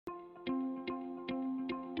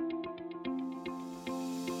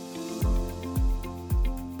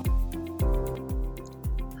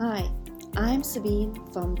I'm Sabine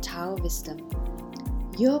from Tao Wisdom,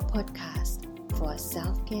 your podcast for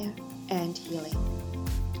self-care and healing.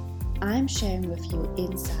 I'm sharing with you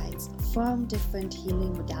insights from different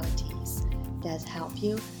healing modalities that help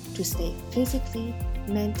you to stay physically,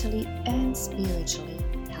 mentally, and spiritually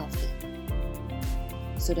healthy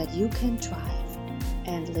so that you can thrive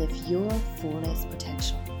and live your fullest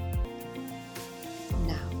potential.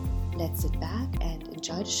 Now, let's sit back and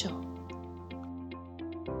enjoy the show.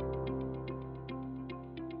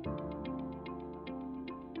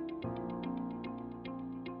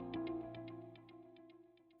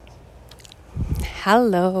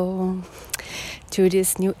 Hello to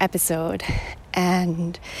this new episode,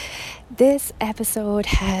 and this episode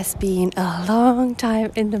has been a long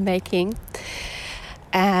time in the making,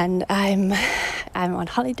 and I'm on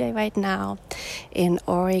holiday right now in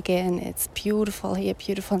Oregon. It's beautiful here,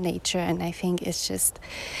 beautiful nature, and I think it's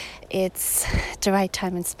the right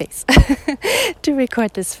time and space to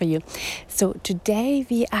record this for you. So today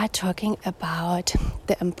we are talking about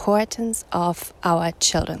the importance of our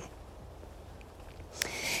children.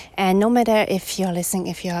 And no matter if you're listening,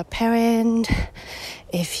 if you're a parent,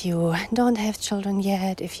 if you don't have children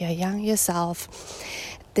yet, if you're young yourself,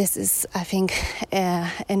 this is, I think,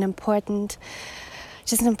 an important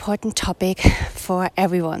topic for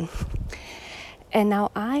everyone. And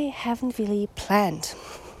now I haven't really planned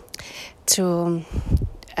to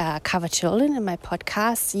cover children in my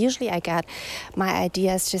podcast. Usually I get my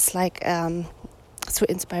ideas just like through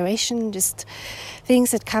inspiration, just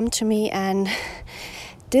things that come to me, and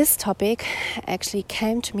this topic actually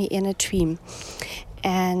came to me in a dream.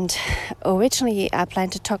 And originally I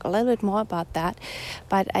planned to talk a little bit more about that,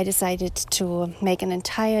 but I decided to make an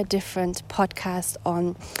entire different podcast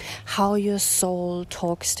on how your soul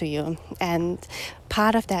talks to you. And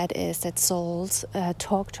part of that is that souls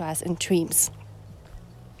talk to us in dreams.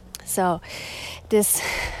 So this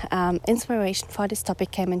inspiration for this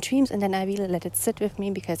topic came in dreams, and then I really let it sit with me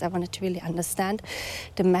because I wanted to really understand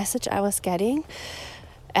the message I was getting,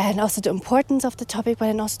 and also the importance of the topic, but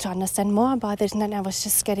then also to understand more about it. And then I was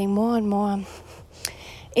just getting more and more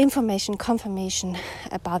information, confirmation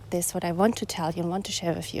about this, what I want to tell you and want to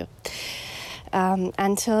share with you,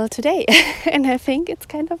 until today. And I think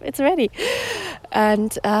it's ready.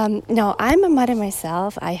 And no, I'm a mother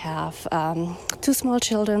myself. I have 2 small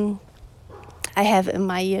children. I have in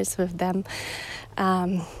my years with them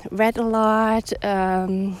read a lot,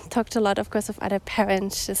 talked a lot, of course, with other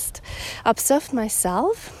parents, just observed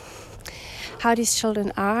myself how these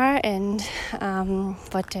children are and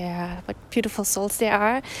what beautiful souls they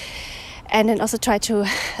are, and then also try to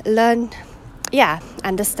learn,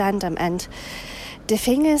 understand them. And the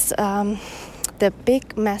thing is, the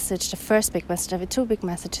big message, the first big message, there were 2 big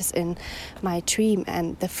messages in my dream,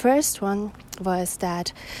 and the first one was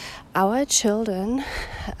that our children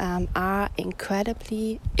are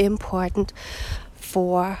incredibly important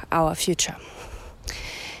for our future.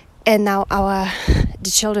 And now the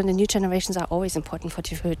children, the new generations are always important for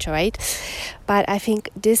the future, right? But I think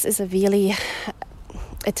this is a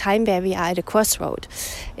time where we are at a crossroad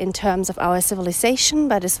in terms of our civilization,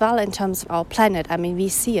 but as well in terms of our planet. I mean, we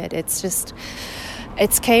see it. It's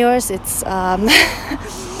chaos. It's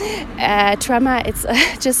trauma. It's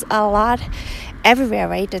just a lot everywhere,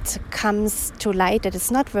 right? That comes to light that is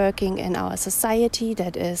not working in our society,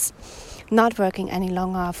 that is not working any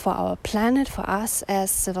longer for our planet, for us as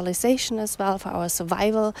civilization as well, for our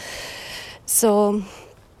survival. So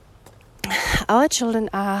our children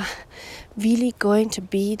are really going to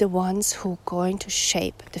be the ones who are going to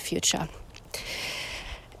shape the future.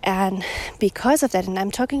 And because of that, and I'm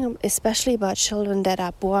talking especially about children that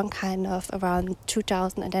are born kind of around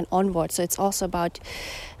 2000 and then onwards. So it's also about,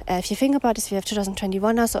 if you think about this, we have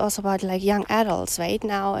 2021 now, so also about like young adults right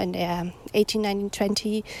now, and they're 18, 19,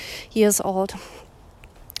 20 years old.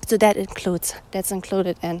 So that's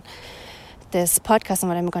included in this podcast and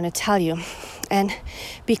what I'm going to tell you. And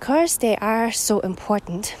because they are so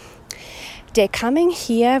important, they're coming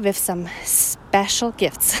here with some special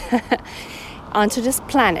gifts onto this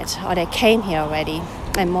planet, or they came here already,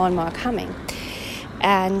 and more are coming.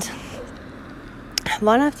 And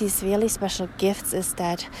one of these really special gifts is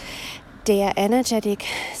that their energetic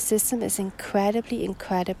system is incredibly,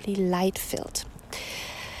 incredibly light-filled.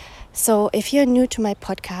 So if you're new to my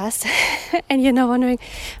podcast and you're now wondering,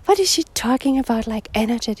 what is she talking about, like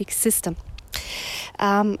energetic system?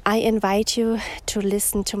 I invite you to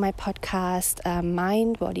listen to my podcast,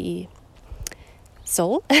 Mind, Body,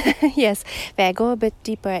 Soul. Yes, where I go a bit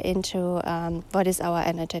deeper into what is our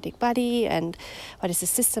energetic body and what is the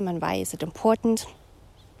system and why is it important.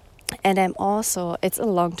 And I'm also, it's a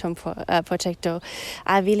long-term project though,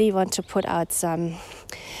 I really want to put out some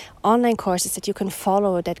online courses that you can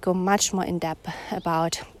follow that go much more in depth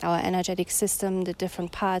about our energetic system, the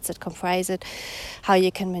different parts that comprise it, how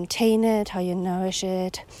you can maintain it, how you nourish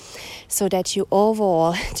it, so that you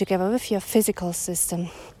overall, together with your physical system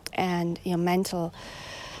and your mental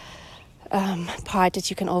part, that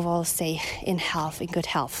you can overall stay in health, in good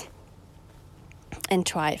health and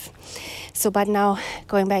thrive. So, but now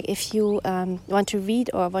going back, if you want to read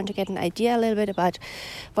or want to get an idea a little bit about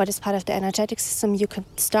what is part of the energetic system, you could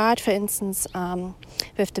start, for instance,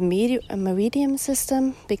 with the meridian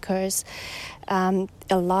system, because a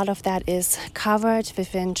lot of that is covered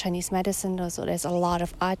within Chinese medicine. So there's a lot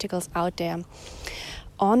of articles out there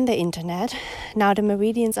on the internet. Now, the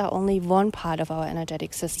meridians are only one part of our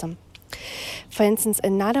energetic system. For instance,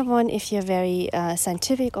 another one, if you're very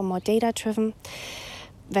scientific or more data-driven,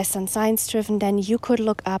 Western science-driven, then you could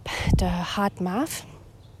look up the HeartMath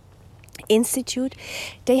Institute.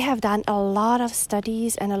 They have done a lot of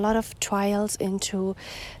studies and a lot of trials into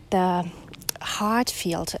the heart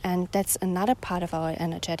field, and that's another part of our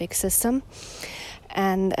energetic system.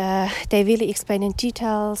 And they really explain in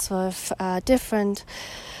details with different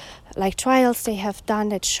trials they have done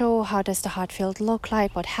that show how does the heart field look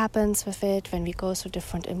like, what happens with it when we go through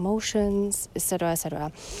different emotions, etc., etc.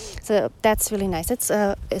 So that's really nice. It's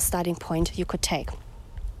a starting point you could take.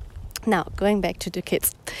 Now, going back to the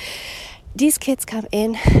kids. These kids come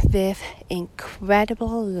in with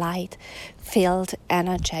incredible light-filled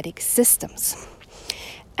energetic systems.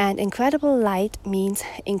 And incredible light means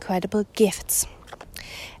incredible gifts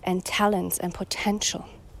and talents and potential.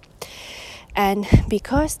 And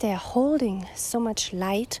because they're holding so much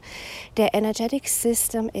light, their energetic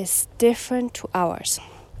system is different to ours.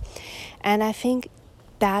 And I think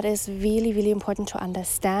that is really, really important to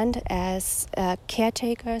understand as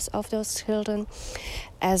caretakers of those children,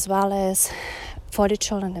 as well as for the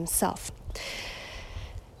children themselves.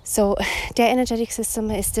 So their energetic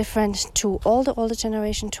system is different to all the older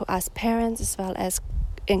generation, to us parents, as well as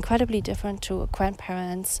incredibly different to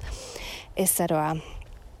grandparents, etc.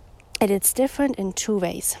 And it's different in two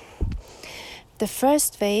ways. The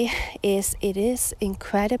first way is it is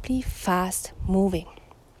incredibly fast moving.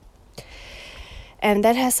 And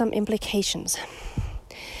that has some implications.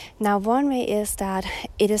 Now, one way is that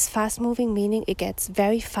it is fast moving, meaning it gets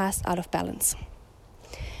very fast out of balance.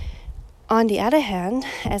 On the other hand,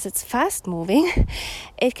 as it's fast moving,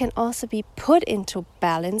 it can also be put into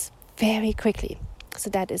balance very quickly. So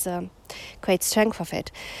that is a great strength of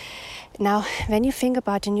it. Now, when you think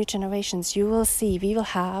about the new generations, you will see we will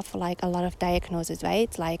have a lot of diagnoses,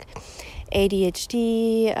 right? Like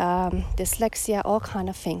ADHD, dyslexia, all kind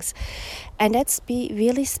of things. And that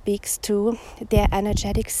really speaks to their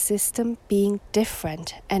energetic system being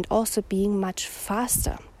different and also being much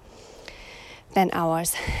faster than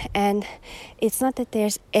ours. And it's not that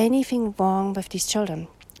there's anything wrong with these children,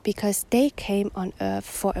 because they came on earth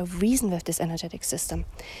for a reason with this energetic system.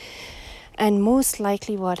 And most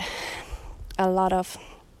likely what a lot of,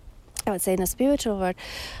 I would say in the spiritual world,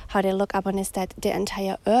 how they look upon is that the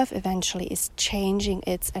entire earth eventually is changing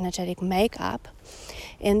its energetic makeup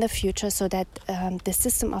in the future, so that the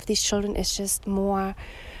system of these children is just more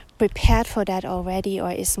prepared for that already,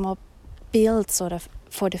 or is more built sort of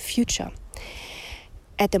for the future.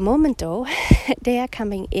 At the moment though, they are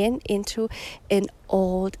coming into an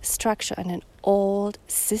old structure and an old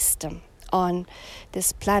system on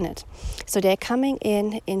this planet. So they're coming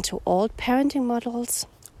into old parenting models,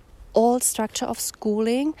 old structure of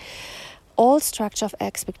schooling, old structure of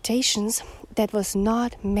expectations that was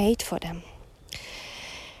not made for them.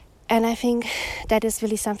 And I think that is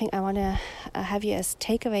really something I want to have you as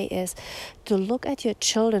takeaway, is to look at your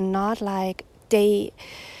children not like they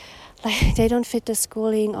don't fit the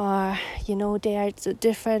schooling, or they are so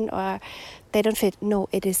different, or they don't fit. No,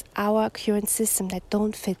 it is our current system that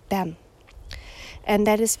don't fit them. And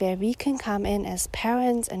that is where we can come in as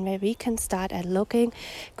parents, and where we can start at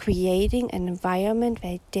creating an environment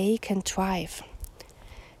where they can thrive.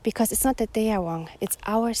 Because it's not that they are wrong, it's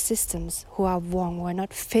our systems who are wrong, who are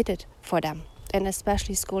not fitted for them. And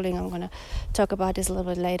especially schooling, I'm going to talk about this a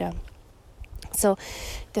little bit later. So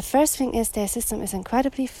the first thing is their system is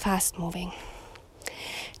incredibly fast moving.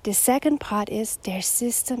 The second part is their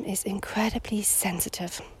system is incredibly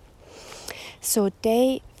sensitive. So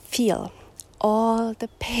they feel all the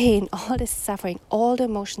pain, all the suffering, all the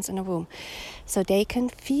emotions in the room. So they can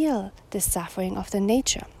feel the suffering of the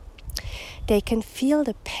nature. They can feel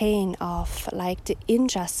the pain of the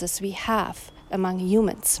injustice we have among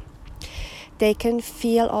humans. They can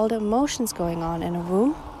feel all the emotions going on in a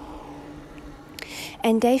room.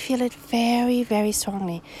 And they feel it very, very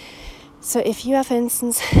strongly. So if you are, for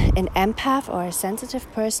instance, an empath or a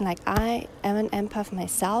sensitive person, like I am an empath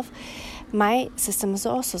myself, my system is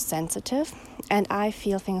also sensitive and I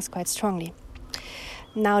feel things quite strongly.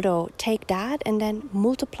 Now though, take that and then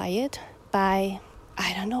multiply it by,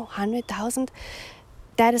 100,000.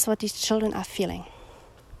 That is what these children are feeling.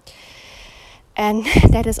 And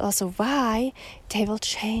that is also why they will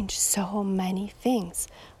change so many things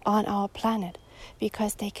on our planet,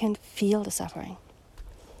 because they can feel the suffering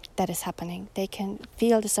that is happening. They can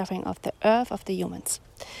feel the suffering of the earth, of the humans.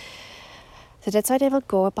 So that's why they will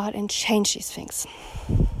go about and change these things.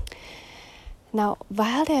 Now,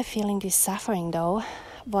 while they're feeling this suffering though,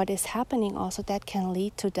 what is happening also that can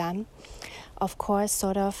lead to them, of course,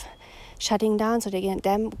 sort of shutting down. So they get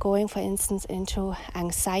them going, for instance, into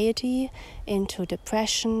anxiety, into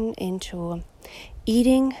depression, into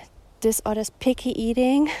eating disorders, picky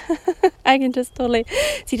eating. I can just totally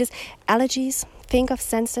see this. Allergies. Think of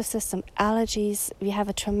sensitive system. Allergies. We have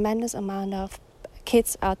a tremendous amount of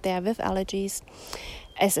kids out there with allergies.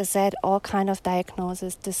 As I said, all kind of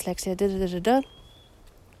diagnoses, dyslexia,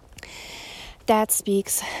 That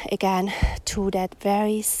speaks again to that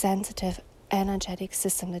very sensitive energetic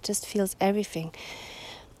system that just feels everything.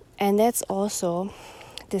 And that's also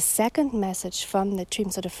the second message from the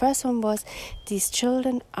dream. So the first one was, these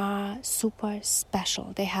children are super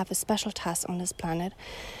special. They have a special task on this planet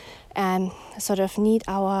and sort of we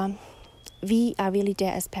are really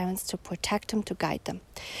there as parents to protect them, to guide them.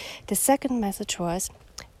 The second message was,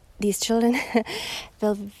 these children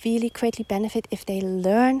will really greatly benefit if they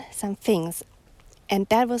learn some things. And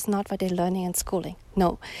that was not what they're learning in schooling.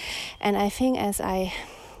 No. And I think as I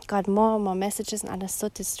got more and more messages and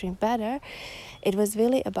understood this stream better, it was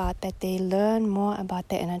really about that they learn more about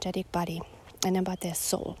their energetic body and about their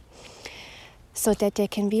soul. So that they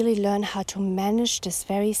can really learn how to manage this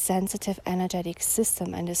very sensitive energetic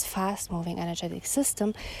system and this fast-moving energetic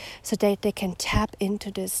system, so that they can tap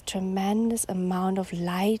into this tremendous amount of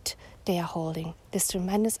light they are holding, this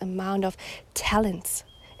tremendous amount of talents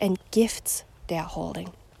and gifts they are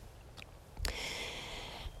holding.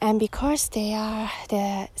 And because their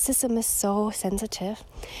system is so sensitive,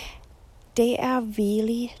 they are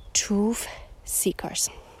really truth seekers.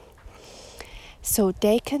 So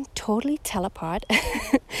they can totally tell apart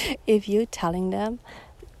if you're telling them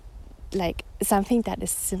like something that is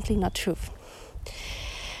simply not truth.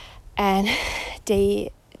 And they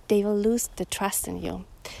will lose the trust in you.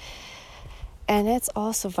 And that's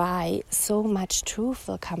also why so much truth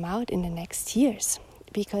will come out in the next years,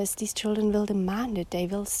 because these children will demand it. They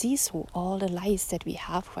will see through all the lies that we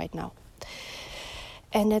have right now.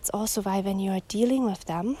 And that's also why when you are dealing with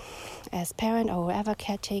them as parent or whoever,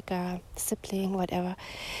 caretaker, sibling, whatever,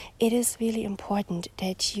 it is really important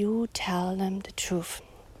that you tell them the truth.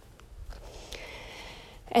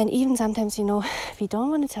 And even sometimes, we don't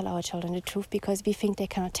want to tell our children the truth because we think they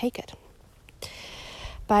cannot take it.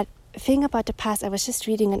 But think about the past. I was just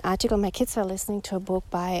reading an article. My kids were listening to a book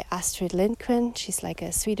by Astrid Lindgren. She's like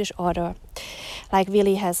a Swedish author, like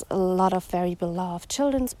really has a lot of very beloved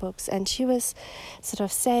children's books. And she was sort of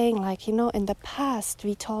saying, like, in the past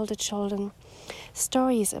we told the children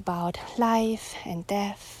stories about life and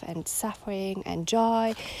death and suffering and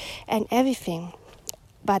joy and everything.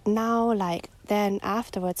 But now, then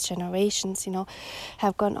afterwards, generations,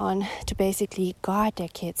 have gone on to basically guard their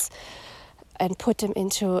kids and put them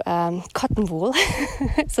into cotton wool,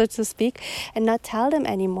 so to speak, and not tell them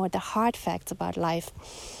anymore the hard facts about life,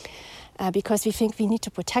 because we think we need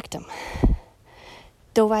to protect them.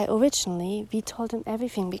 Though why originally we told them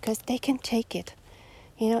everything, because they can take it.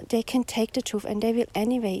 They can take the truth, and they will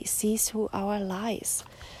anyway see through our lies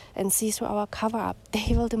and see through our cover-up.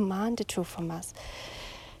 They will demand the truth from us.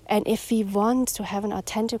 And if we want to have an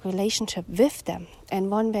authentic relationship with them,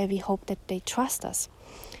 and one where we hope that they trust us,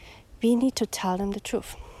 we need to tell them the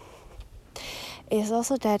truth. It is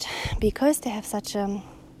also that because they have such a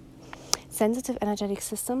sensitive energetic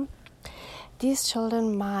system, these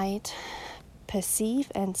children might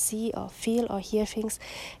perceive and see or feel or hear things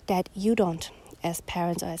that you don't as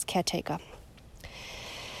parents or as caretaker.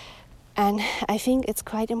 And I think it's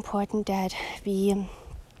quite important that we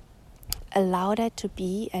allow that to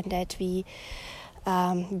be, and that we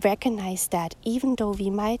recognize that even though we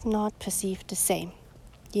might not perceive the same.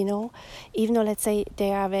 Even though, let's say,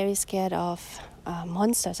 they are very scared of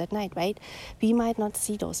monsters at night, right? We might not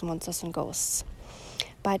see those monsters and ghosts.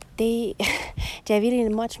 But they're really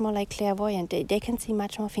much more like clairvoyant. They can see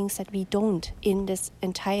much more things that we don't in this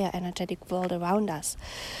entire energetic world around us.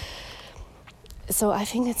 So I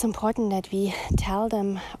think it's important that we tell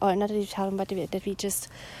them, or not that we tell them, but that we just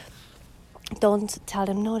don't tell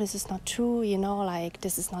them, no, this is not true, like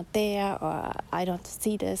this is not there, or I don't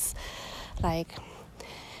see this. Like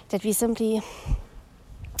that we simply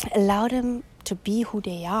allow them to be who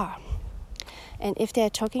they are. And if they're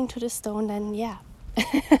talking to the stone, then yeah,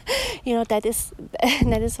 that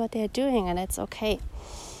is what they're doing, and that's okay.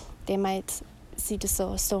 They might see the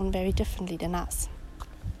stone very differently than us.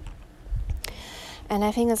 And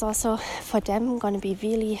I think it's also for them going to be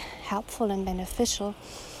really helpful and beneficial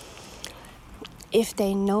if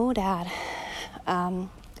they know that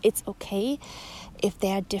it's okay if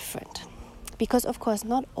they're different. Because, of course,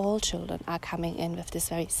 not all children are coming in with this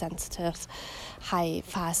very sensitive, high,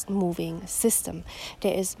 fast-moving system.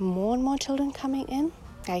 There is more and more children coming in,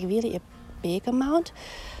 like really a big amount,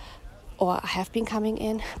 or have been coming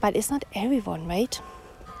in, but it's not everyone, right?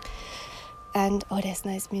 And, there's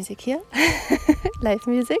nice music here, live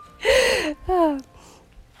music.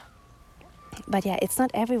 But yeah, it's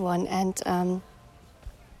not everyone, and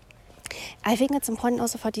I think it's important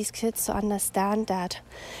also for these kids to understand that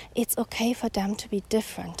it's okay for them to be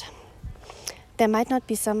different. There might not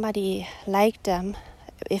be somebody like them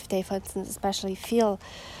if they, for instance, especially feel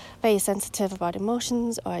very sensitive about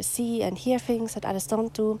emotions or see and hear things that others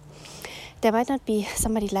don't do. There might not be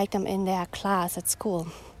somebody like them in their class at school,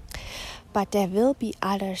 but there will be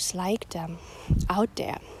others like them out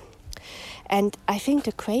there. And I think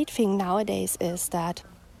the great thing nowadays is that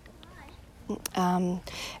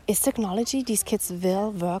is technology. These kids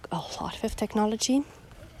will work a lot with technology,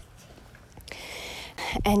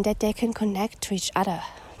 and that they can connect to each other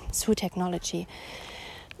through technology.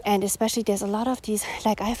 And especially there's a lot of these,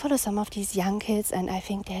 like I follow some of these young kids, and I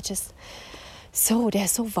think they're so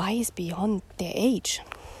wise beyond their age.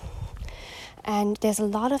 And there's a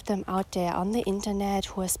lot of them out there on the internet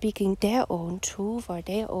who are speaking their own truth or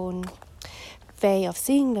their own way of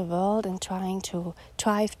seeing the world and trying to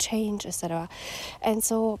drive change, etc. And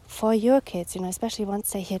so for your kids, especially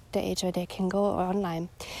once they hit the age where they can go online,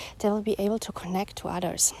 they will be able to connect to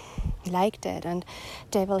others like that, and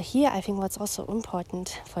they will hear. I think what's also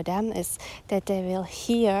important for them is that they will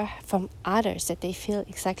hear from others that they feel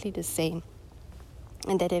exactly the same,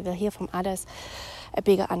 and that they will hear from others a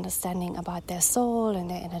bigger understanding about their soul and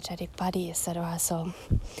their energetic body, etc. So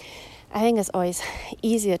I think it's always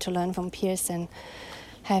easier to learn from peers than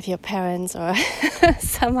have your parents or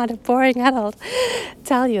some other boring adult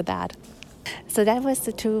tell you that. So that was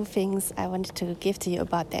the two things I wanted to give to you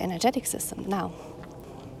about the energetic system. Now,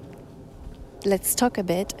 let's talk a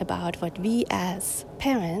bit about what we as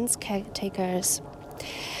parents, caretakers,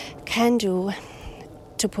 can do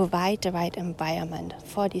to provide the right environment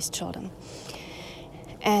for these children.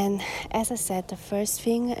 And as I said, the first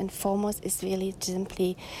thing and foremost is really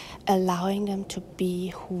simply allowing them to be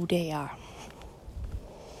who they are.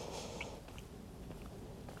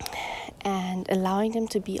 And allowing them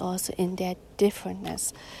to be also in their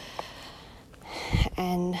differentness.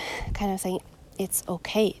 And kind of saying it's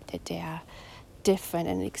okay that they are different,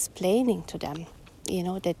 and explaining to them,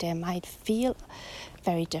 that they might feel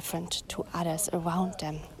very different to others around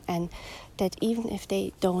them. And that even if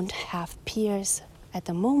they don't have peers at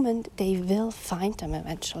the moment, they will find them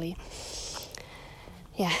eventually.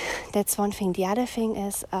 Yeah, that's one thing. The other thing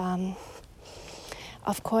is,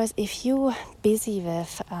 of course, if you're busy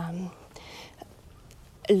with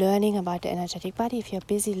learning about the energetic body, if you're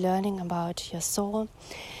busy learning about your soul,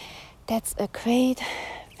 that's a great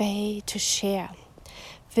way to share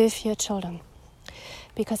with your children.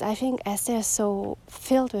 Because I think as they're so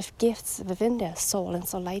filled with gifts within their soul and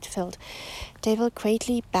so light-filled, they will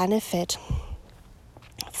greatly benefit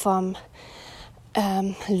from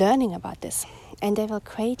learning about this. And they will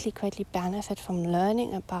greatly benefit from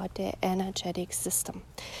learning about their energetic system.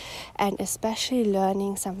 And especially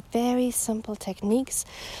learning some very simple techniques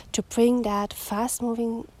to bring that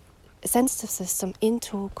fast-moving sensitive system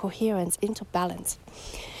into coherence, into balance.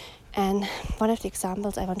 And one of the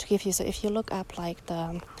examples I want to give you, so if you look up like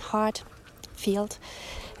the heart field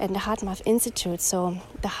and the HeartMath Institute, so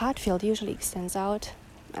the heart field usually extends out,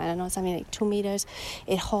 something like 2 meters.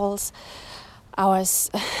 It holds our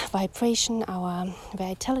vibration, our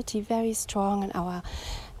vitality very strong, and our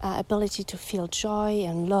ability to feel joy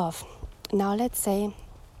and love. Now let's say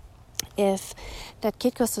if that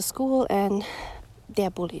kid goes to school and they're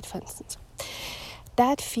bullied, for instance.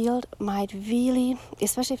 That field might really,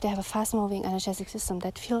 especially if they have a fast-moving energetic system,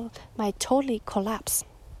 that field might totally collapse.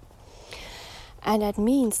 And that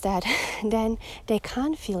means that then they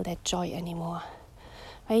can't feel that joy anymore.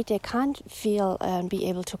 Right? They can't feel be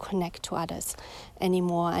able to connect to others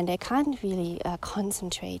anymore, and they can't really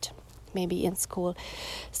concentrate maybe in school.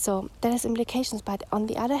 So that has implications. But on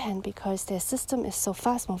the other hand, because their system is so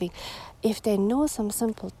fast moving, if they know some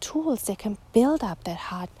simple tools, they can build up that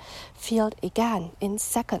heart field again in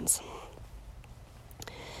seconds.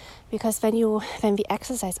 Because when we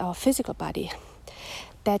exercise our physical body,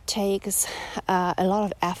 that takes a lot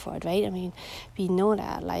of effort, right? I mean, we know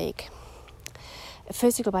that, like, a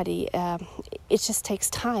physical body, it just takes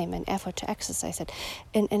time and effort to exercise it.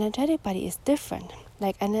 An energetic body is different.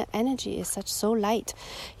 Like, energy is so light,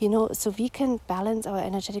 so we can balance our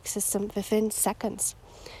energetic system within seconds.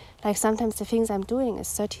 Like, sometimes the things I'm doing is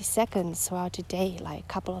 30 seconds throughout the day, like a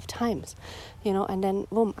couple of times, and then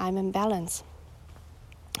boom, I'm in balance.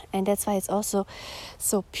 And that's why it's also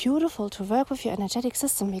so beautiful to work with your energetic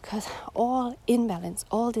system, because all imbalance,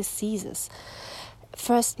 all diseases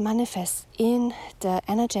first manifest in the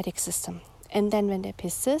energetic system. And then when they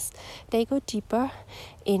persist, they go deeper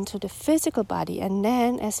into the physical body. And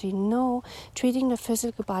then, as we know, treating the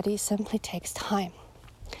physical body simply takes time.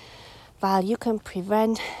 While you can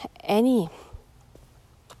prevent any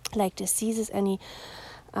diseases, any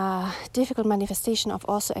difficult manifestation of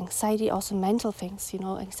also anxiety, also mental things,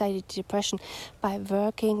 anxiety, depression, by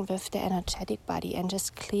working with the energetic body and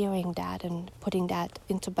just clearing that and putting that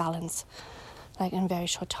into balance, like in a very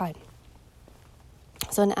short time.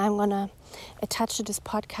 So now I'm gonna attach to this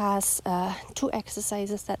podcast 2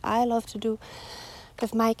 exercises that I love to do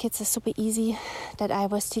with my kids. It's super easy that I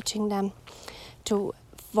was teaching them to.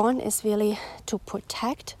 One is really to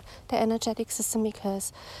protect the energetic system,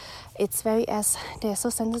 because it's they're so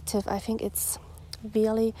sensitive. I think it's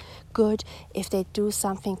really good if they do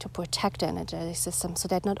something to protect the energetic system, so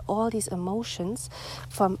that not all these emotions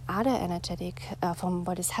from other energetic, from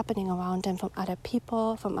what is happening around them, from other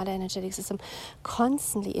people, from other energetic system,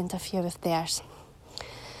 constantly interfere with theirs.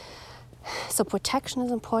 So protection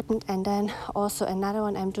is important. And then also another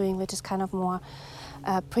one I'm doing, which is kind of more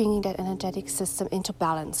bringing that energetic system into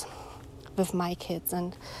balance with my kids.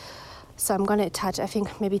 And so I'm going to attach, I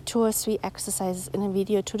think, maybe 2 or 3 exercises in a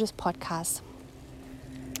video to this podcast,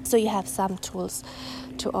 so you have some tools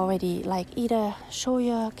to already either show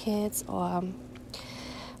your kids or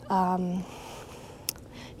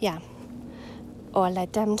or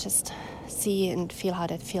let them just see and feel how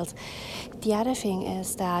that feels. The other thing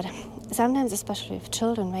is that sometimes, especially with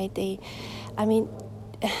children, right,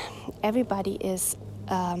 everybody is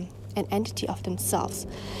an entity of themselves,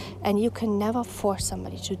 and you can never force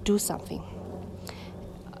somebody to do something.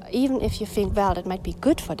 Even if you think, well, that might be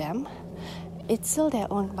good for them, it's still their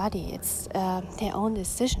own body, it's their own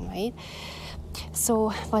decision, right? So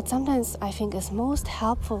what sometimes I think is most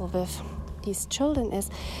helpful with these children is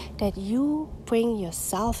that you bring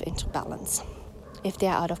yourself into balance if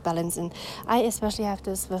they're out of balance. And I especially have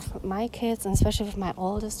this with my kids, and especially with my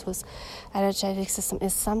oldest, whose energetic system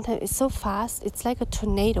is sometimes it's so fast, it's like a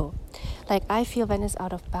tornado. Like, I feel when it's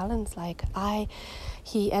out of balance,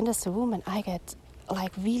 he enters the room and I get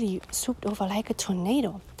really swooped over like a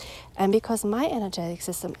tornado. And because my energetic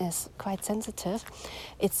system is quite sensitive,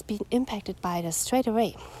 it's been impacted by this straight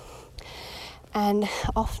away. And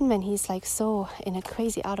often when he's so in a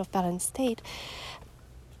crazy out of balance state,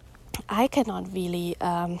 I cannot really,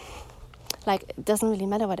 it doesn't really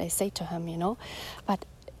matter what I say to him, but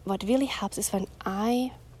what really helps is when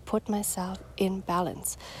I put myself in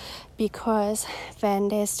balance. Because when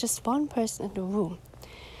there's just one person in the room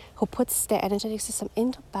who puts their energetic system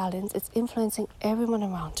into balance, it's influencing everyone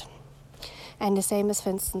around. And the same as, for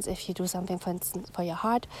instance, if you do something, for instance, for your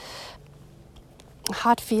heart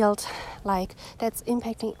field, that's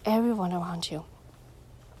impacting everyone around you.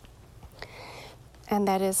 And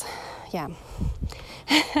that is,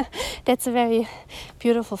 that's a very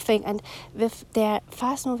beautiful thing. And with their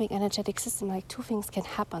fast-moving energetic system, 2 things can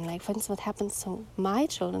happen. For instance, what happens to my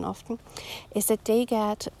children often is that they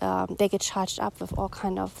get charged up with all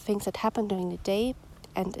kind of things that happen during the day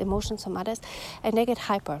and emotions from others, and they get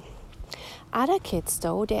hyper. Other kids,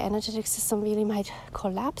 though, their energetic system really might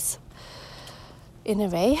collapse in a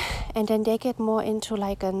way, and then they get more into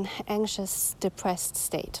an anxious, depressed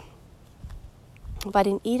state. But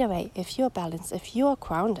in either way, if you're balanced, if you're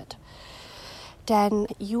grounded, then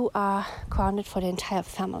you are grounded for the entire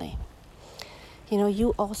family.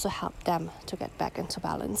 You also help them to get back into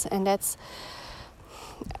balance. And that's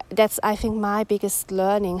I think my biggest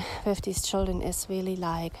learning with these children is really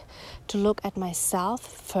to look at myself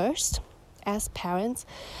first as parents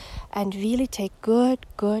and really take good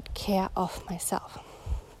care of myself.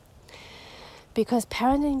 Because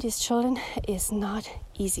parenting these children is not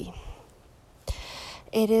easy.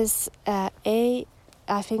 It is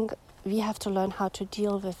I think we have to learn how to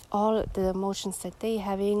deal with all the emotions that they're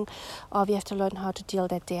having, or we have to learn how to deal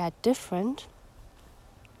that they are different.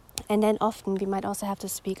 And then often we might also have to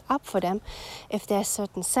speak up for them if there's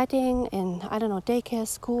certain setting in, daycare,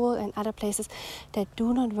 school, and other places that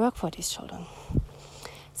do not work for these children.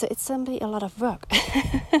 So it's simply a lot of work.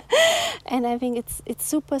 And I think it's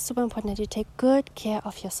super, super important that you take good care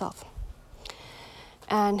of yourself.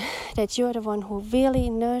 And that you're the one who really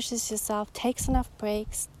nourishes yourself, takes enough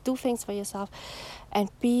breaks, do things for yourself, and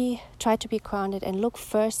try to be grounded and look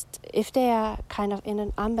first, if they are kind of in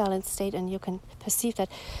an unbalanced state and you can perceive that,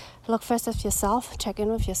 look first at yourself, check in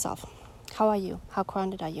with yourself. How are you? How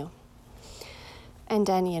grounded are you? And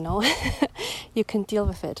then, you can deal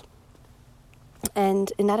with it.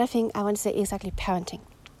 And another thing I want to say is exactly parenting.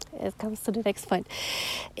 It comes to the next point,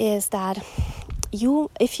 is that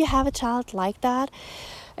if you have a child like that,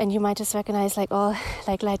 and you might just recognize like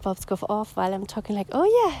light bulbs go off while I'm talking, like, oh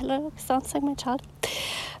yeah, look, sounds like my child.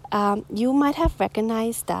 You might have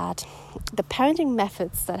recognized that the parenting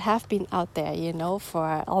methods that have been out there,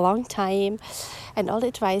 for a long time, and all the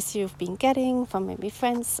advice you've been getting from maybe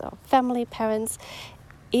friends or family, parents,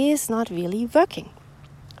 is not really working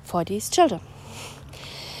for these children.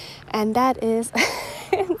 And that is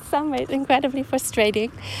in some ways incredibly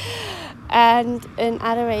frustrating, and in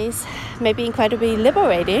other ways maybe incredibly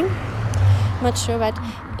liberating. I'm not sure, but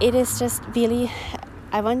it is just really,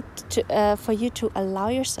 I want for you to allow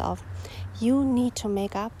yourself, you need to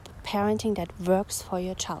make up parenting that works for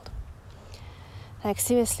your child. Like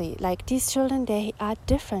seriously, like these children, they are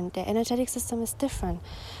different, their energetic system is different.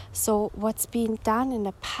 So what's been done in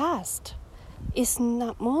the past is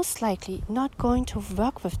not most likely not going to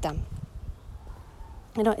work with them.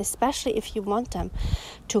 Especially if you want them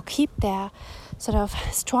to keep their sort of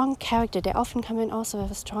strong character. They often come in also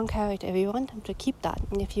with a strong character. If you want them to keep that,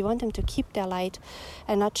 and if you want them to keep their light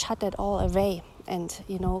and not shut it all away and,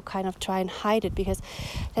 kind of try and hide it, because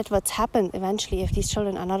that's what's happened eventually if these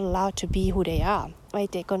children are not allowed to be who they are,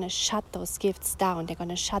 right? They're going to shut those gifts down. They're going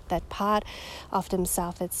to shut that part of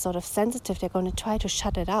themselves that's sort of sensitive. They're going to try to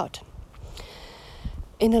shut it out.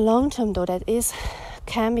 In the long term, though,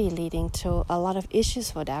 can be leading to a lot of issues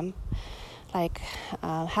for them, like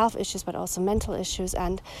health issues, but also mental issues,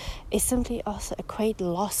 and it's simply also a great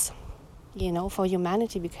loss, for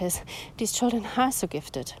humanity, because these children are so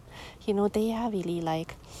gifted. They are really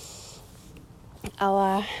like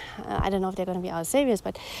our, I don't know if they're going to be our saviors,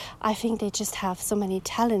 but I think they just have so many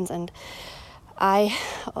talents, and I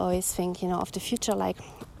always think, of the future, like,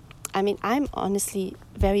 I'm honestly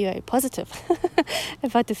very, very positive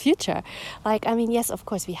about the future. Like, yes, of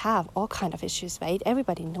course, we have all kind of issues, right?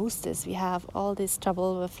 Everybody knows this. We have all this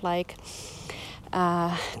trouble with, like,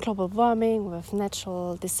 global warming, with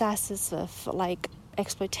natural disasters, with, like,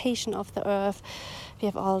 exploitation of the earth. We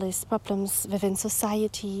have all these problems within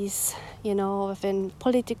societies, within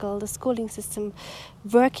the schooling system,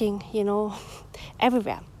 working,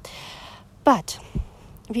 everywhere. But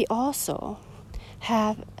we also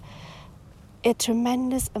have a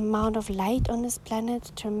tremendous amount of light on this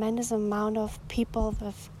planet, tremendous amount of people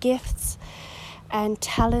with gifts and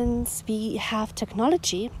talents. We have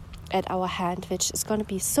technology at our hand, which is going to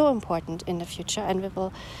be so important in the future, and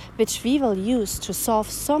which we will use to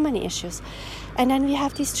solve so many issues. And then we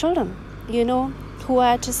have these children, who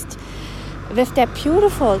are just, with their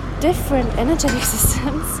beautiful, different energetic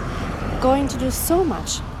systems, going to do so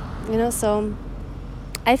much, So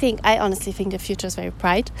I honestly think the future is very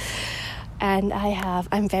bright. And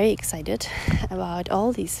I'm very excited about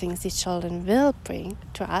all these things these children will bring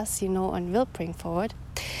to us, and will bring forward.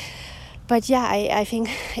 But yeah, I think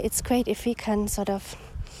it's great if we can sort of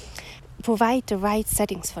provide the right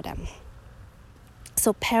settings for them.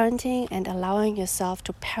 So parenting and allowing yourself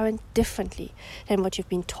to parent differently than what you've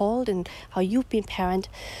been told and how you've been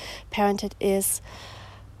parented is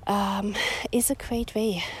a great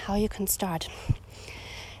way how you can start.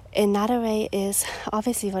 Another way is,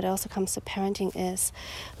 obviously, what also comes to parenting is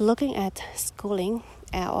looking at schooling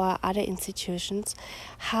or other institutions.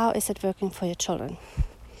 How is it working for your children?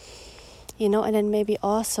 And then maybe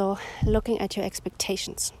also looking at your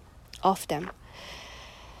expectations of them.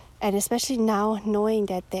 And especially now, knowing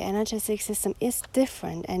that the energetic system is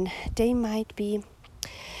different, and they might be,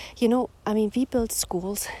 we build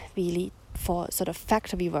schools really for sort of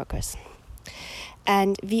factory workers.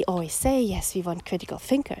 And we always say, yes, we want critical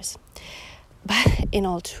thinkers. But in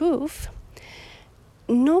all truth,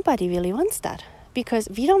 nobody really wants that. Because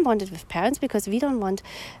we don't want it with parents, because we don't want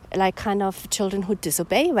like kind of children who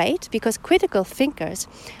disobey, right? Because critical thinkers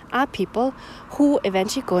are people who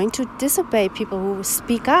eventually going to disobey, people who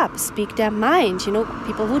speak up, speak their mind,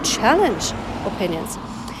 people who challenge opinions.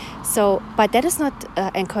 So, but that is not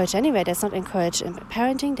encouraged anywhere. That's not encouraged in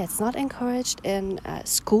parenting. That's not encouraged in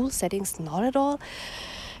school settings, not at all.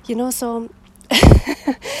 So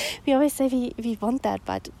we always say we want that,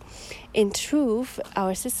 but in truth,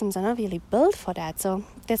 our systems are not really built for that. So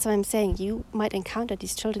that's why I'm saying you might encounter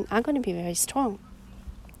these children are going to be very strong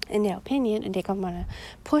in their opinion, and they're going to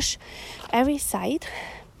push every side,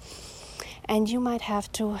 and you might have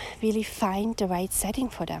to really find the right setting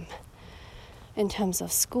for them in terms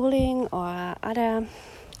of schooling or other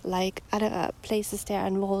places they are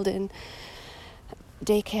enrolled in,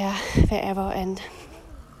 daycare, wherever, and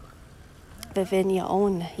within your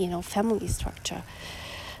own, family structure.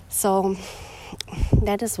 So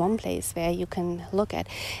that is one place where you can look at.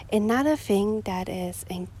 Another thing that is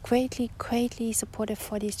greatly, greatly supportive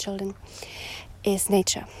for these children is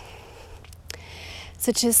nature.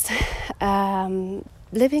 So just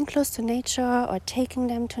living close to nature or taking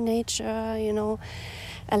them to nature,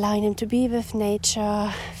 allowing them to be with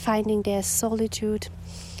nature, finding their solitude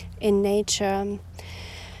in nature.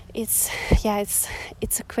 It's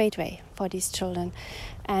a great way for these children,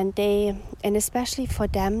 and especially for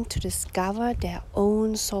them to discover their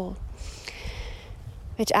own soul,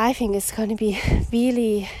 which I think is going to be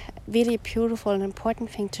really, really beautiful and important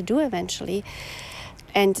thing to do eventually.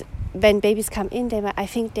 And when babies come in, I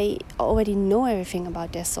think they already know everything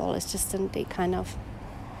about their soul. It's just that they kind of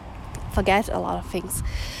forget a lot of things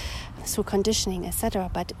through conditioning, etc.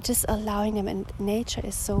 But just allowing them, and nature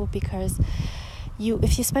is so, because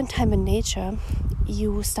if you spend time in nature,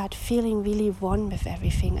 you start feeling really one with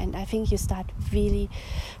everything, and I think you start really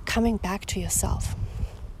coming back to yourself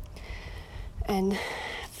and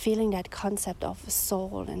feeling that concept of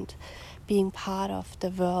soul and being part of the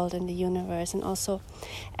world and the universe. And also,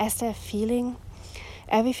 as they're feeling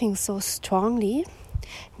everything so strongly,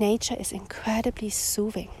 nature is incredibly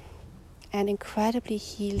soothing and incredibly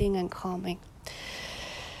healing and calming.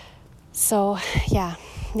 So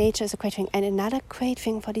nature is a great thing. And another great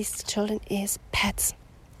thing for these children is pets.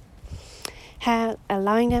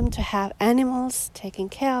 Allowing them to have animals, taking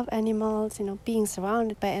care of animals, being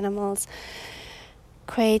surrounded by animals.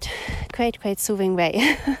 Great soothing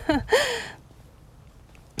way.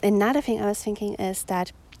 Another thing I was thinking is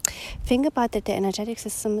that think about that the energetic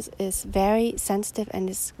system is very sensitive and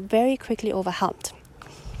is very quickly overwhelmed.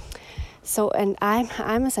 So, and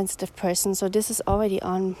I'm a sensitive person, so this is already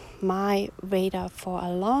on my radar for a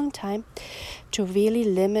long time, to really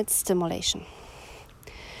limit stimulation.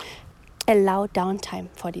 Allow downtime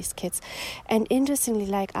for these kids. And interestingly,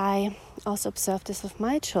 like I also observed this with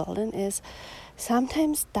my children, is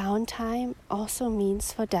sometimes downtime also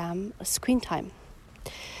means for them screen time.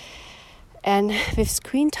 And with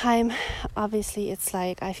screen time, obviously, it's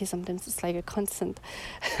like, I feel sometimes it's like a constant,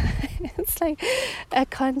 it's like a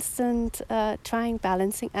constant trying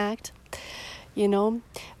balancing act,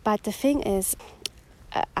 But the thing is,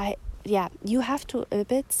 you have to a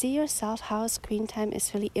bit see yourself how screen time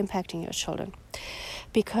is really impacting your children.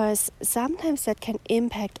 Because sometimes that can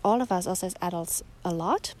impact all of us also as adults a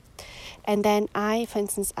lot. And then for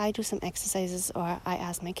instance, I do some exercises, or I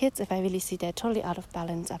ask my kids, if I really see they're totally out of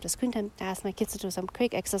balance after screen time, I ask my kids to do some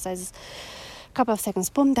quick exercises, couple of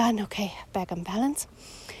seconds, boom, done, okay, back on balance.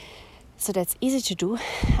 So that's easy to do.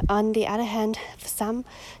 On the other hand,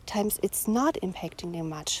 sometimes it's not impacting them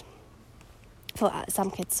much for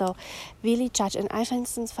some kids. So really judge. And I, for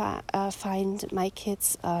instance, find my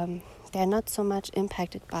kids, they're not so much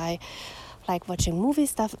impacted by like watching movie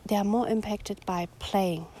stuff. They're more impacted by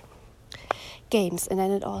playing games, and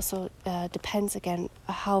then it also depends again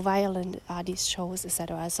how violent are these shows,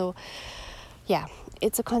 etc. So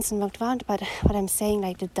it's a constant work around. But what I'm saying,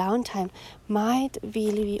 like the downtime might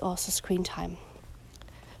really be also screen time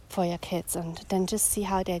for your kids, and then just see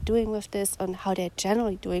how they're doing with this and how they're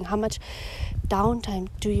generally doing. How much downtime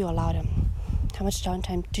do you allow them? How much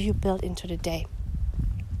downtime do you build into the day?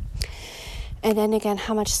 And then again,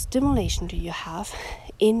 how much stimulation do you have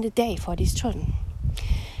in the day for these children?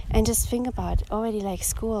 And just think about already, like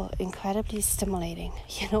school, incredibly stimulating.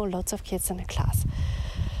 Lots of kids in the class,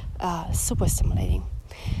 super stimulating.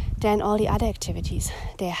 Then all the other activities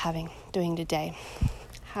they're having during the day,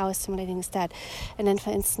 how stimulating is that? And then,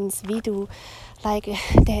 for instance, we do, like,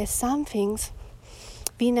 there are some things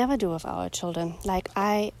we never do with our children. Like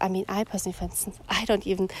I personally, for instance, I don't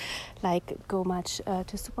even like go much to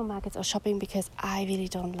supermarkets or shopping, because I really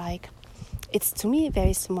don't like. It's to me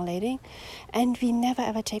very stimulating, and we never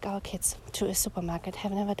ever take our kids to a supermarket.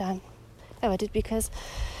 Have never did, because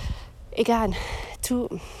again,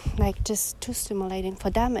 just too stimulating for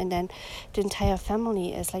them, and then the entire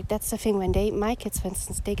family is like, that's the thing. When my kids, for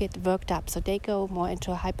instance, they get worked up, so they go more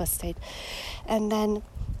into a hyper state, and then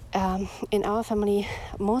in our family,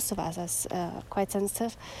 most of us are quite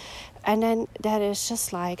sensitive. And then that is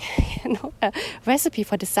just like, a recipe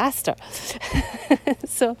for disaster.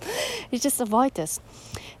 So you just avoid this.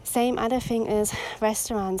 Same other thing is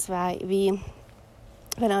restaurants, where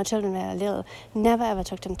when our children were little, never ever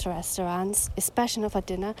took them to restaurants, especially not for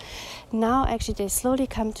dinner. Now actually they slowly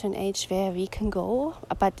come to an age where we can go,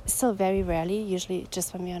 but still very rarely, usually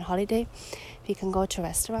just when we're on holiday, we can go to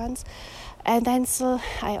restaurants. And then still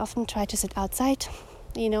I often try to sit outside.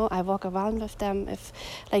 I walk around with them. If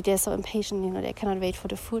they're so impatient, they cannot wait for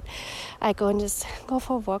the food, I go and just go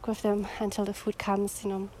for a walk with them until the food comes,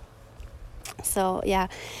 So yeah,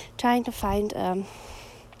 trying to find a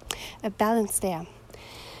balance there.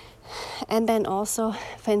 And then also,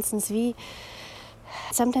 for instance,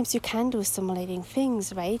 sometimes you can do stimulating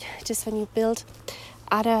things, right? Just when you build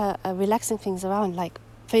other relaxing things around, like,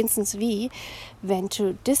 for instance, we went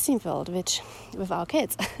to Disney World with our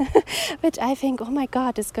kids, which I think, oh my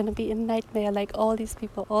God, it's going to be a nightmare, like all these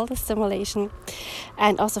people, all the stimulation.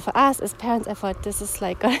 And also for us as parents, I thought this is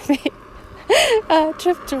like going to be a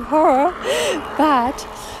trip to horror. But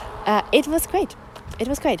it was great. It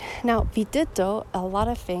was great. Now, we did, though, a lot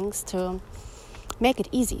of things to make it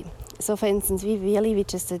easy. So, for instance, we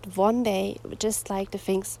just did one day, just like the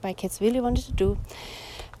things my kids really wanted to do.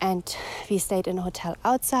 And we stayed in a hotel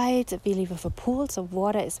outside, really with a pool. So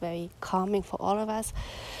water is very calming for all of us.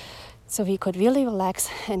 So we could really relax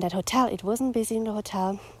in that hotel. It wasn't busy in the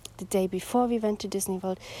hotel. The day before we went to Disney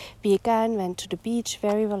World, we again went to the beach,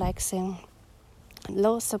 very relaxing,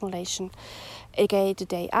 low stimulation. Again, the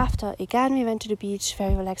day after, again, we went to the beach,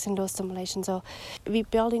 very relaxing, low stimulation. So we're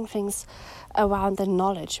building things around the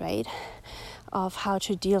knowledge, right, of how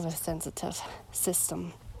to deal with sensitive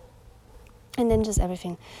system. And then just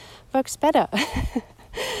everything works better.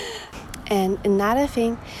 And another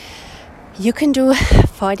thing you can do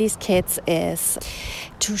for these kids is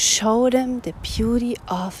to show them the beauty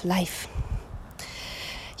of life.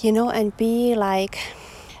 And be like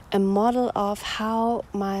a model of how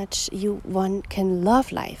much one can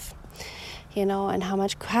love life. And how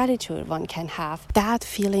much gratitude one can have. That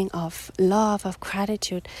feeling of love, of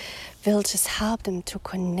gratitude, will just help them to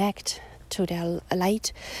connect to their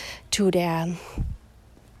light, to their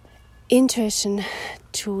intuition,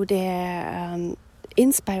 to their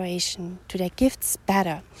inspiration, to their gifts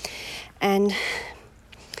better. And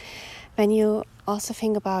when you also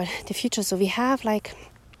think about the future, so we have like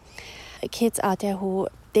kids out there who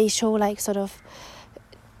they show things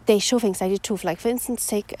like the truth. Like, for instance,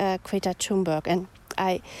 take Greta Thunberg, and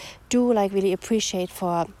I do really appreciate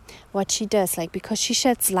for what she does, because she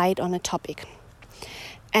sheds light on a topic.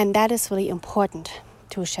 And that is really important,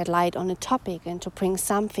 to shed light on a topic and to bring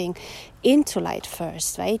something into light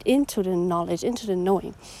first, right? Into the knowledge, into the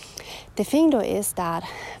knowing. The thing, though, is that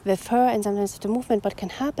with her and sometimes with the movement, what can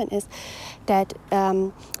happen is that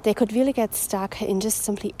they could really get stuck in just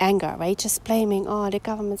simply anger, right? Just blaming, the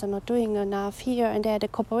governments are not doing enough here and there, the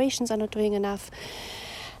corporations are not doing enough.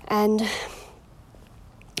 And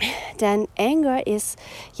then anger is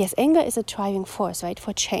a driving force, right,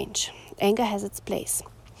 for change. Anger has its place.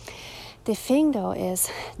 The thing, though,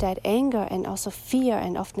 is that anger and also fear,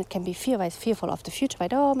 and often it can be fear, right? Fearful of the future,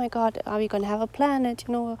 right? Oh my God, are we going to have a planet,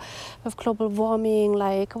 with global warming?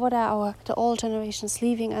 Like, what are the old generations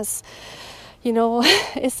leaving us,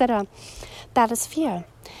 etc. That is fear.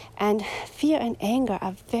 And fear and anger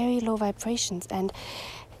are very low vibrations, and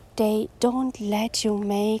they don't let you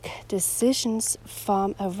make decisions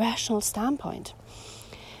from a rational standpoint.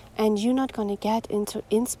 And you're not going to get into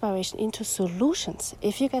inspiration, into solutions,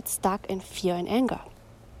 if you get stuck in fear and anger.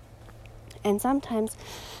 And sometimes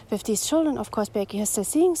with these children, of course, because they're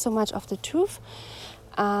seeing so much of the truth,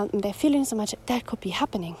 they're feeling so much, that could be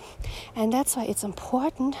happening. And that's why it's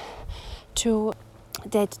important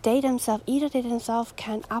that they themselves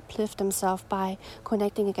can uplift themselves by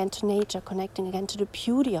connecting again to nature, connecting again to the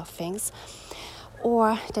beauty of things,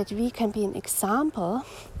 or that we can be an example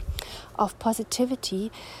of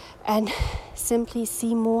positivity and simply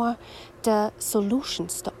see more the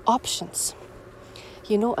solutions, the options,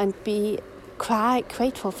 and be quite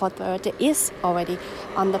grateful for what there is already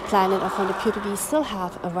on the planet, or for the beauty we still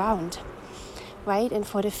have around, right? And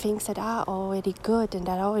for the things that are already good and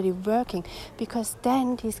that are already working, because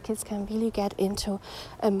then these kids can really get into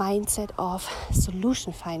a mindset of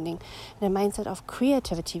solution finding and a mindset of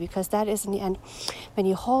creativity, because that is, in the end, when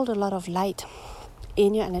you hold a lot of light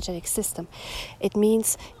in your energetic system, it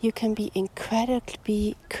means you can be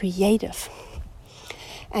incredibly creative,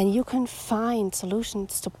 and you can find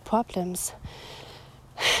solutions to problems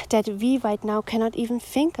that we right now cannot even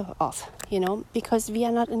think of, because we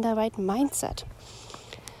are not in the right mindset.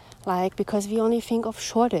 Like, because we only think of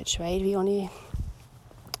shortage, right? We only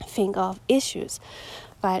think of issues.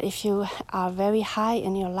 But if you are very high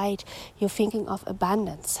in your light, you're thinking of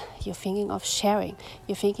abundance, you're thinking of sharing,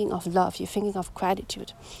 you're thinking of love, you're thinking of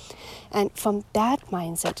gratitude. And from that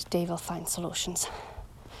mindset, they will find solutions.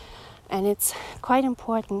 And it's quite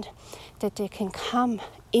important that they can come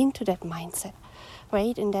into that mindset,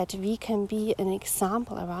 right? And that we can be an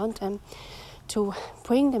example around them to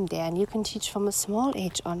bring them there. And you can teach from a small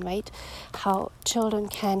age on, right? How children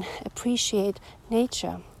can appreciate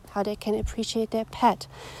nature, how they can appreciate their pet,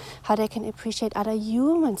 how they can appreciate other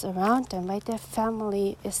humans around them, right? Their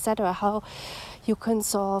family, etc. How you can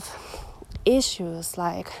solve issues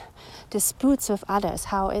like disputes with others,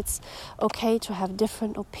 how it's okay to have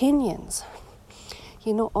different opinions.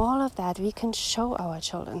 All of that we can show our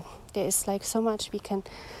children. There is like so much we can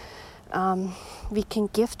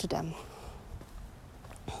give to them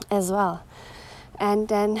as well. And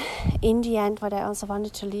then in the end, what I also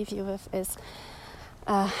wanted to leave you with is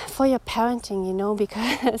for your parenting,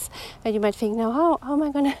 because you might think, now how am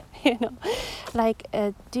I gonna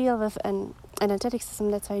deal with an energetic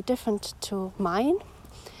system that's very different to mine,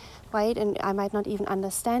 right? And I might not even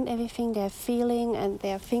understand everything they're feeling and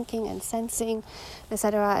they're thinking and sensing,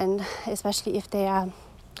 etc. And especially if they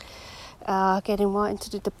are getting more into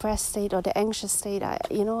the depressed state or the anxious state, I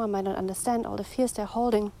might not understand all the fears they're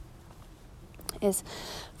holding. Is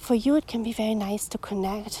for you, it can be very nice to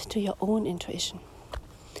connect to your own intuition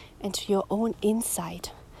and to your own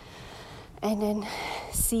insight, and then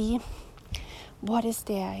see what is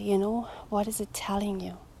there, what is it telling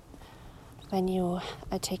you when you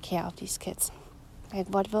take care of these kids, right?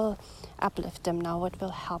 What will uplift them now, what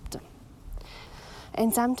will help them.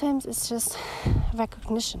 And sometimes it's just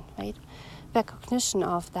recognition, right? Recognition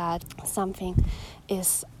of that something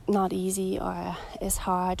is not easy or is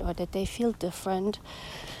hard, or that they feel different,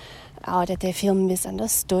 or that they feel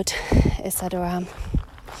misunderstood, etc.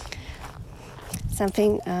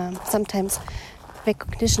 Sometimes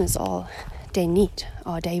recognition is all they need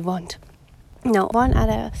or they want. Now, one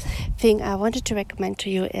other thing I wanted to recommend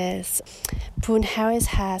to you is Brune Harris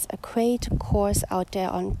has a great course out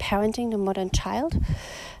there on parenting the modern child.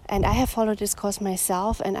 And I have followed this course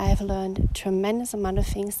myself, and I have learned a tremendous amount of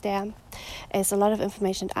things there. As a lot of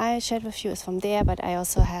information I shared with you is from there, but I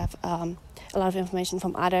also have a lot of information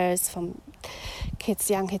from others, from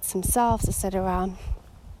young kids themselves, etc.,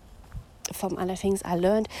 from other things I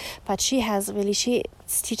learned. But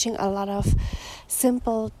she's teaching a lot of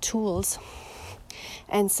simple tools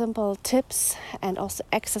and simple tips and also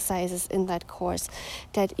exercises in that course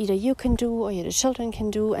that either you can do or your children can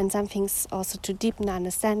do, and some things also to deepen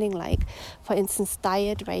understanding, like for instance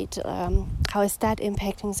diet, right? How is that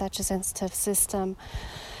impacting such a sensitive system?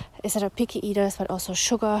 Is it picky eaters, but also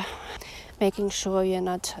sugar, making sure you're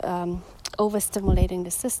not overstimulating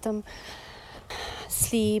the system,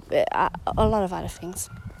 sleep, a lot of other things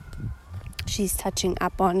she's touching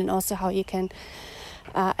up on. And also how you can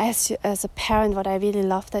as a parent, what I really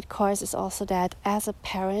love that course is also that as a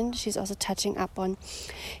parent, she's also touching up on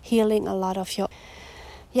healing a lot of your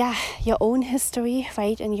own history,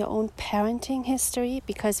 right, and your own parenting history,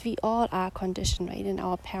 because we all are conditioned, right, in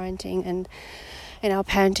our parenting and in our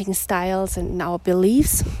parenting styles and in our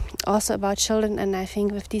beliefs also about children. And I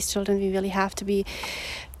think with these children, we really have to be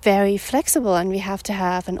very flexible, and we have to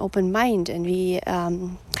have an open mind, and we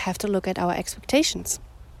have to look at our expectations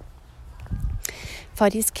for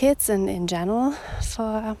these kids and in general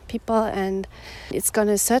for people. And it's going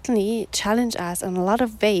to certainly challenge us in a lot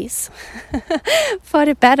of ways for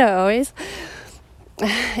the better always.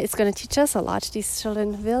 It's going to teach us a lot. These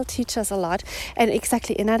children will teach us a lot. And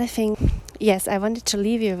exactly another thing, yes, I wanted to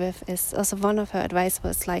leave you with is also one of her advice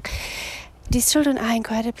was like, these children are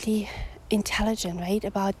incredibly intelligent, right,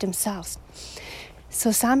 about themselves.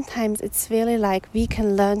 So sometimes it's really like we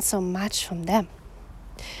can learn so much from them.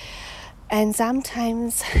 And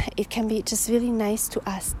sometimes it can be just really nice to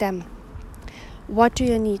ask them, what do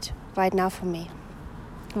you need right now from me?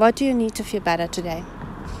 What do you need to feel better today?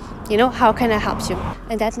 How can I help you?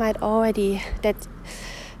 And that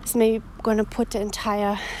is maybe going to put the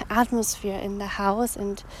entire atmosphere in the house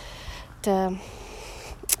and the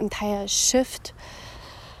entire shift.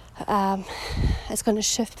 It's going to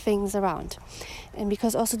shift things around. And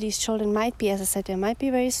because also these children might be, as I said, they might be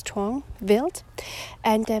very strong-willed,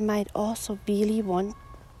 and they might also really want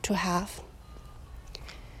to have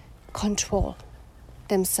control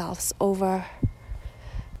themselves over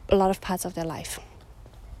a lot of parts of their life.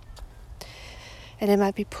 And they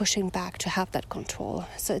might be pushing back to have that control.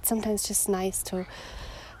 So it's sometimes just nice to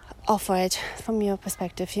offer it from your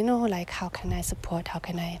perspective, like how can I support, how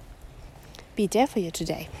can I be there for you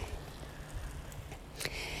today?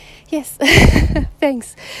 yes,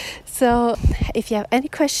 thanks. So if you have any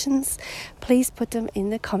questions, please put them in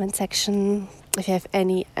the comment section. If you have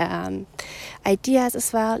any ideas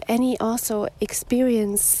as well, any also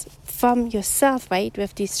experience from yourself, right,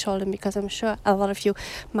 with these children, because I'm sure a lot of you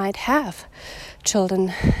might have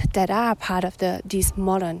children that are part of these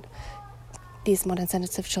modern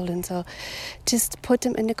sensitive children. So just put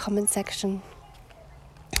them in the comment section,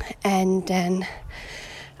 and then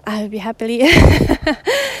I will be happily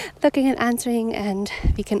looking and answering, and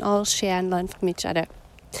we can all share and learn from each other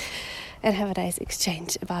and have a nice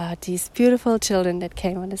exchange about these beautiful children that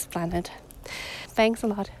came on this planet. Thanks a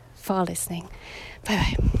lot for listening.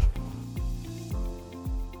 Bye-bye.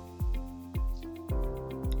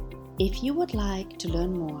 If you would like to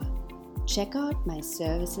learn more, check out my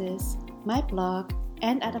services, my blog,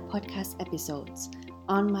 and other podcast episodes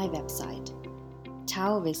on my website,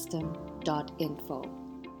 taowisdom.info.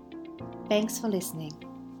 Thanks for listening.